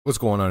What's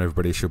going on,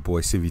 everybody? It's your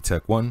boy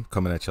CVTech1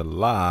 coming at you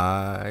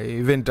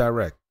live and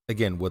direct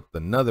again with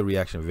another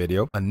reaction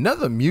video,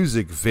 another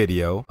music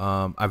video.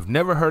 I've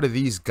never heard of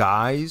these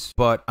guys,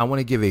 but I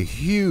want to give a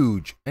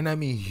huge, and I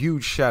mean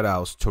huge, shout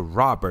outs to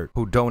Robert,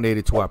 who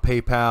donated to our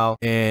PayPal,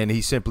 and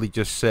he simply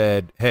just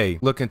said, hey,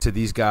 look into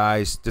these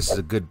guys. This is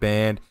a good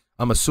band.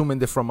 I'm assuming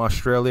they're from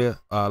Australia,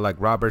 like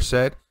Robert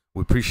said.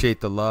 We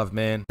appreciate the love,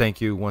 man.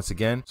 Thank you once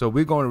again. So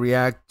we're going to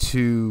react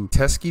to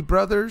Teskey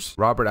Brothers.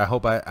 Robert, I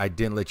hope I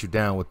didn't let you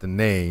down with the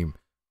name,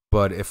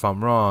 but if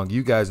I'm wrong,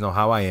 you guys know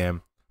how I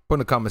am. Put in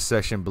the comment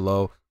section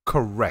below,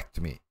 correct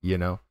me, you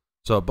know?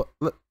 So, but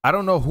look, I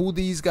don't know who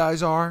these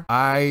guys are.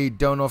 I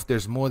don't know if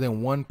there's more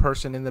than one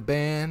person in the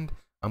band.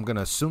 I'm going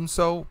to assume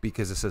so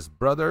because it says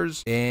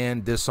Brothers,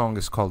 and this song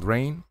is called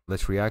Rain.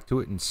 Let's react to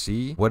it and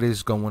see what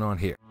is going on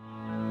here.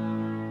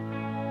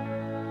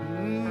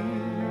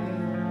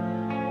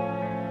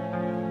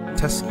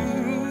 Teskey.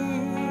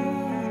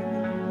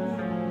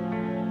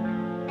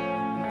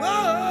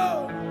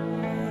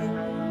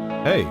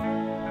 Hey.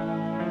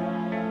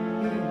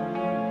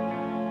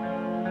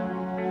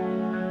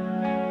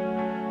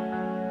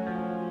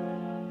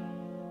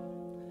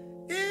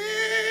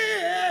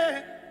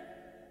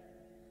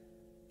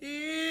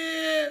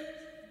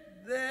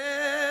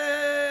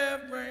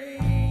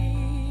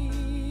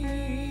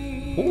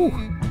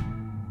 Ooh.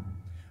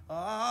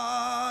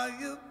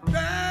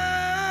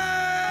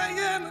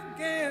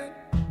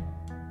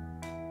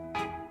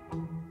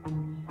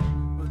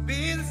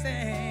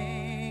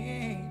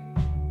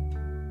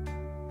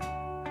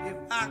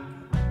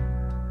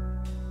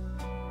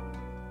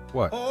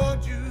 What?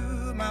 Hold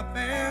you, my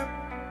fam.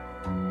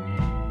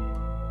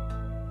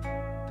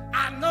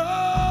 I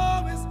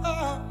know it's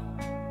hard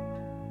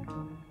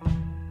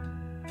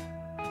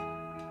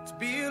to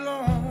be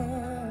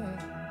alone.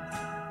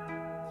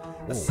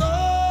 A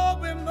soul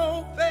with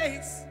no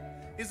face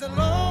is a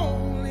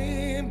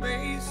lonely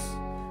embrace,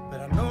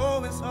 but I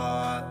know it's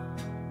hard,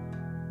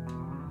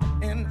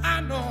 and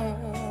I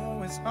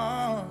know it's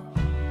hard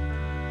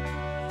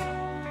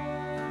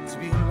to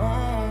be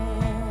alone.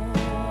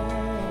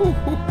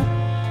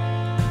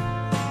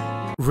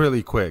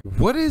 Really quick,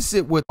 what is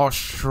it with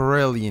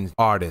Australian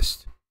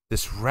artists,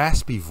 this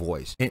raspy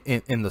voice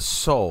in the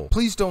soul?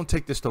 Please don't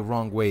take this the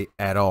wrong way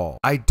at all.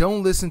 I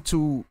don't listen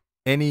to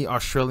any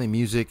Australian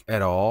music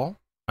at all.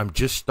 I'm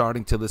just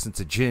starting to listen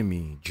to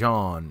Jimmy,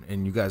 John,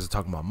 and you guys are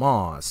talking about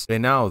Moss.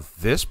 And now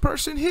this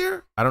person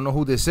here, I don't know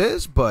who this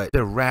is, but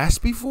the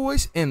raspy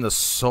voice in the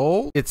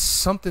soul, it's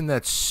something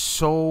that's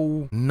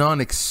so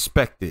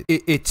non-expected.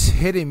 It's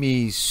hitting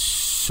me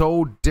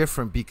so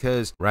different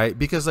because, right?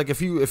 Because like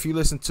if you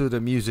listen to the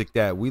music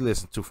that we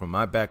listen to from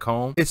my back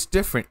home, it's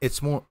different.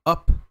 It's more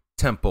up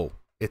tempo.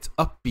 It's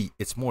upbeat.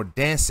 It's more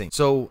dancing.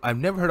 So I've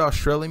never heard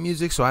Australian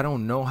music, so I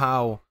don't know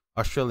how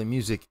Australian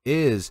music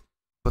is.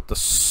 But the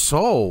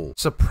soul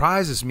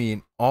surprises me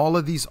in all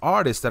of these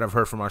artists that I've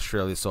heard from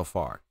Australia so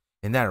far.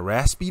 And that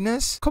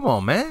raspiness, come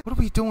on, man. What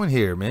are we doing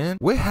here, man?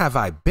 Where have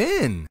I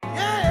been?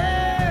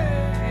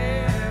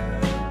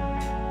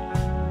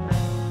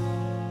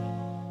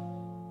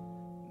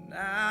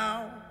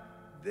 Now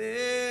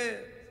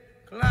this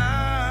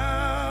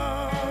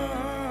cloud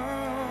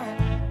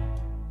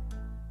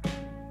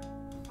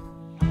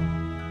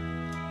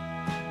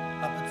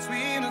up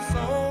between us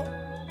all,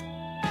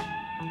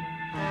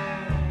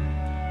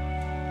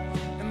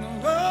 and the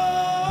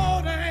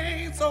road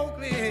ain't so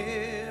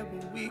clear,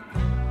 but we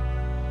can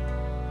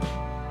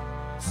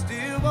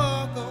still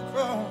walk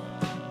across.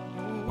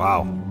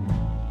 Wow.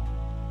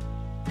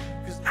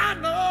 'Cause I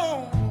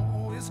know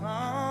it's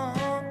hard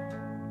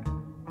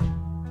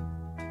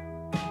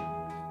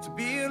to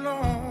be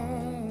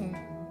alone.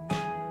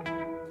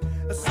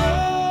 A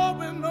soul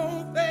with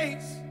no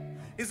face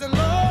is a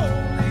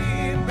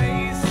lonely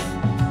face,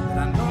 and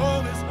I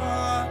know it's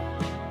hard.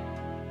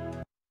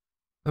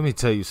 Let me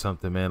tell you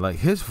something, man. Like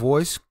his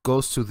voice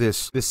goes to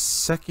this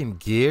second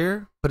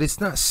gear, but it's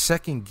not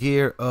second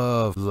gear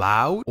of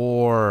loud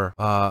or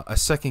a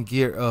second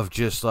gear of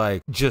just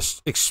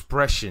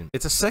expression.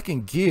 It's a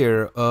second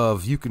gear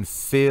of you can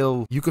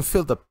feel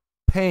the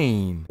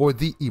pain or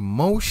the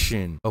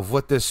emotion of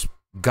what this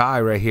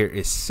guy right here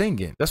is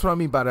singing. That's what I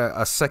mean by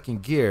a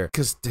second gear,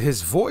 because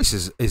his voice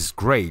is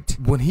great.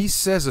 When he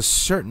says a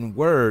certain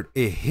word,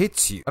 it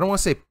hits you. I don't want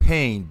to say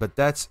pain, but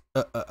that's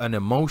an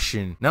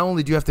emotion. Not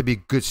only do you have to be a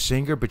good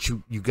singer, but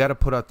you got to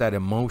put out that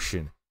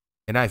emotion.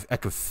 And I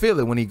can feel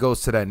it when he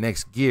goes to that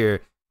next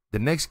gear. The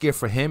next gear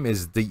for him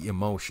is the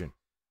emotion.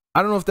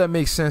 I don't know if that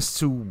makes sense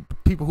to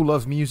people who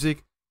love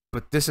music,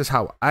 but this is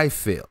how I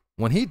feel.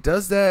 When he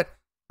does that,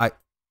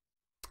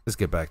 let's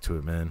get back to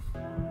it, man.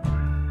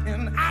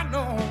 And I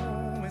know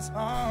it's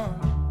hard.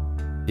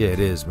 Yeah, it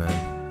is, man.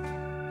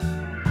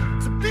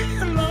 To be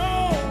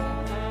alone,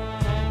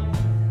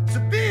 to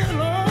be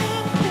alone.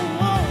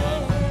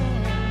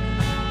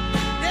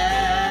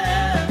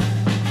 Yeah,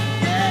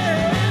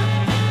 yeah.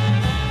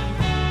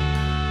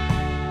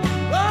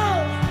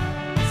 Oh,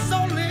 so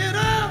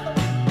little.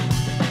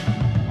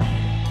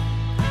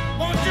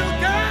 Won't you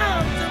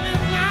come to me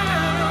now?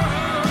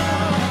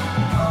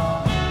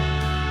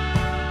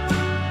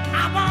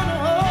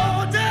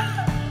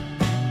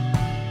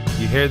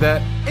 hear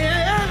that?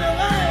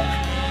 Anyway,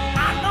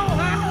 I know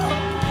how.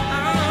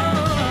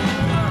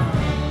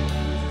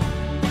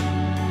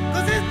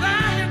 'Cause it's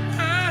lying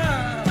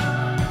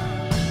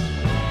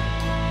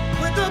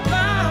with the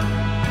power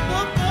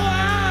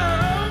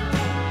before.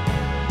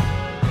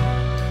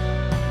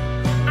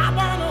 I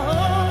wanna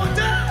hold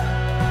you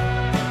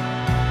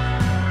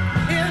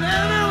in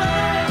every way I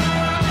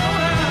know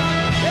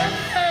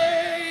how.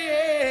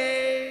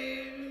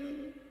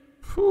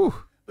 Whew.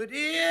 But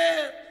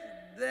if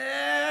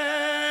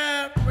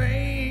there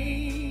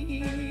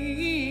rain,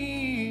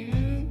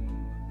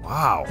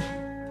 Wow.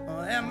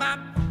 or am I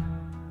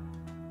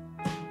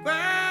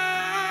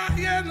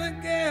crying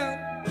again?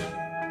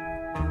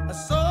 A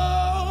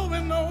soul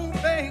with no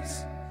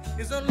face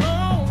is a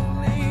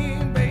lonely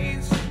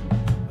place,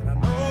 but I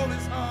know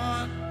it's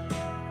hard,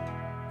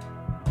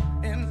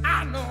 and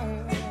I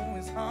know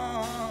it's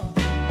hard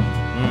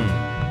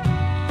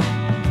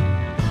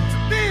to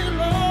be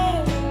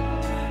alone,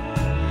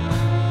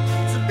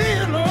 to be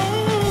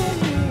alone.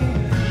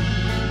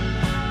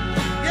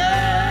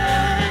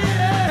 Yeah,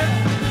 yeah,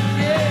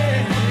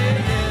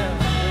 yeah,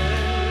 yeah.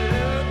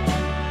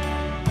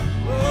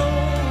 Oh,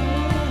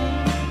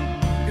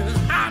 'cause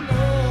I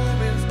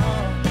know it's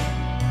hard,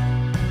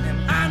 and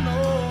I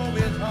know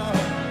it's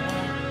hard,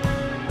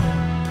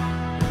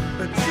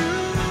 but you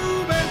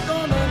ain't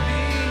gonna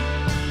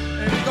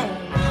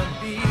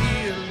be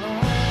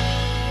alone.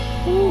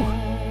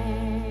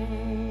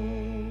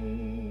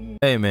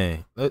 Hey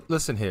man,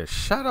 listen here.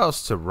 Shout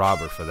outs to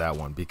Robert for that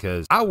one,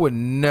 because I would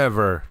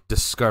never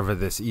discover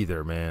this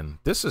either, man.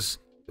 This is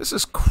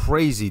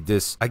crazy.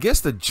 I guess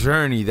the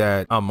journey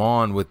that I'm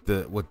on with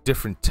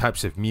different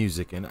types of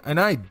music, and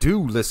I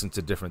do listen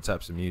to different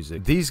types of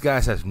music. These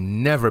guys have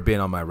never been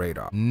on my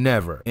radar,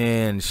 never.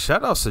 And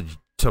shout outs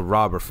to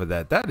Robert for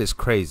that. That is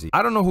crazy.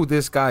 I don't know who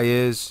this guy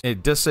is.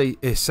 It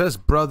says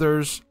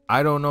Brothers.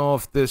 I don't know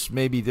if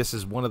maybe this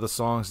is one of the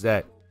songs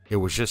that it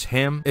was just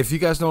him. If you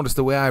guys notice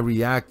the way I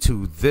react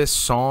to this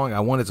song, I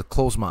wanted to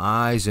close my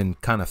eyes and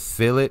kind of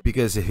feel it,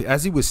 because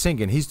as he was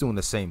singing, he's doing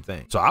the same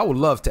thing. So I would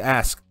love to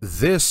ask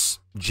this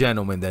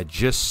gentleman that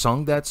just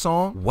sung that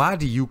song, why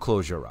do you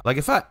close your eyes? Like,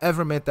 if I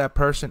ever met that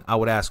person, I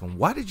would ask him,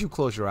 why did you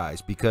close your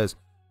eyes? Because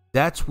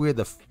that's where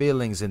the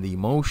feelings and the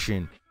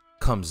emotion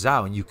comes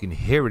out, and you can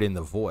hear it in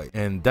the voice.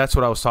 And that's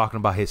what I was talking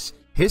about. His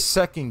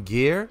second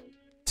gear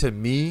to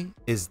me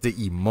is the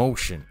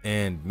emotion.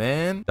 And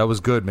man, that was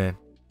good, man.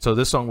 So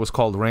this song was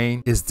called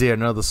Rain. Is there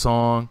another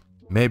song?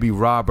 Maybe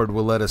Robert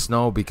will let us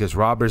know, because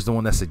Robert's the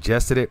one that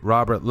suggested it.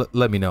 Robert,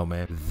 let me know,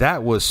 man.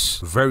 That was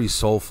very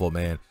soulful,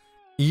 man.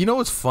 You know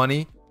what's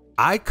funny?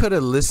 I could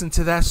have listened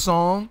to that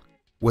song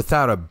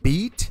without a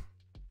beat,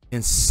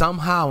 and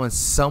somehow, in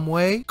some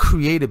way,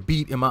 create a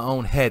beat in my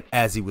own head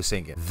as he was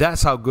singing.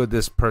 That's how good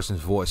this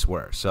person's voice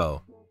was.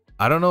 So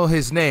I don't know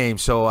his name,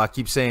 so I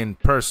keep saying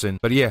person.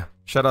 But yeah,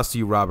 shout outs to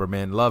you, Robert,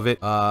 man. Love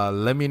it.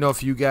 Let me know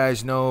if you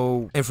guys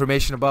know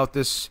information about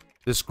this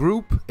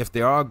group. If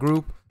they are a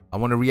group, I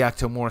want to react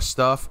to more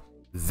stuff.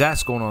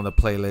 That's going on the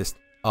playlist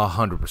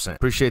 100%.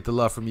 Appreciate the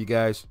love from you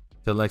guys.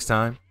 Till next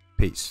time,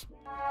 peace.